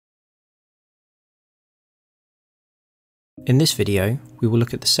In this video, we will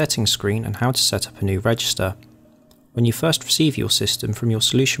look at the settings screen and how to set up a new register. When you first receive your system from your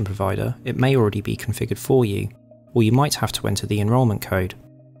solution provider, it may already be configured for you, or you might have to enter the enrolment code.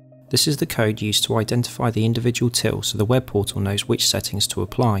 This is the code used to identify the individual till so the web portal knows which settings to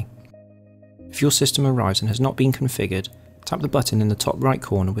apply. If your system arrives and has not been configured, tap the button in the top right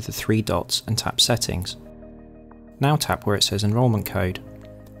corner with the 3 dots and tap Settings. Now tap where it says Enrolment Code.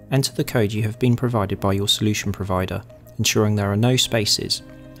 Enter the code you have been provided by your solution provider, ensuring there are no spaces.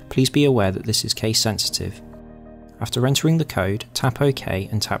 Please be aware that this is case sensitive. After entering the code, tap OK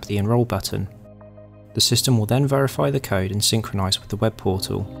and tap the Enrol button. The system will then verify the code and synchronize with the web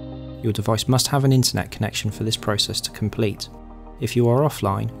portal. Your device must have an internet connection for this process to complete. If you are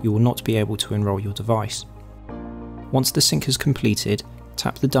offline, you will not be able to enrol your device. Once the sync is completed,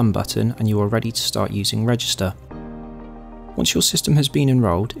 tap the Done button and you are ready to start using Register. Once your system has been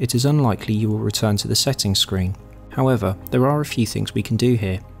enrolled, it is unlikely you will return to the settings screen. However, there are a few things we can do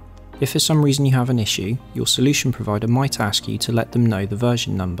here. If for some reason you have an issue, your solution provider might ask you to let them know the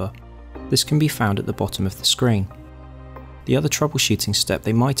version number. This can be found at the bottom of the screen. The other troubleshooting step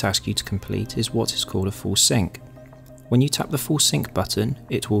they might ask you to complete is what is called a full sync. When you tap the full sync button,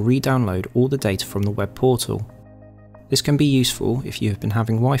 it will re-download all the data from the web portal. This can be useful if you have been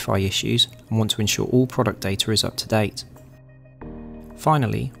having Wi-Fi issues and want to ensure all product data is up to date.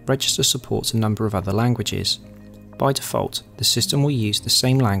 Finally, Register supports a number of other languages. By default, the system will use the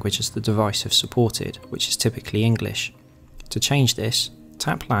same language as the device if supported, which is typically English. To change this,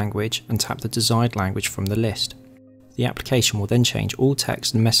 tap Language and tap the desired language from the list. The application will then change all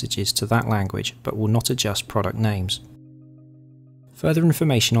text and messages to that language but will not adjust product names. Further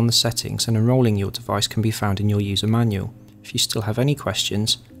information on the settings and enrolling your device can be found in your user manual. If you still have any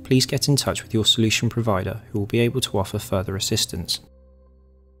questions, please get in touch with your solution provider who will be able to offer further assistance.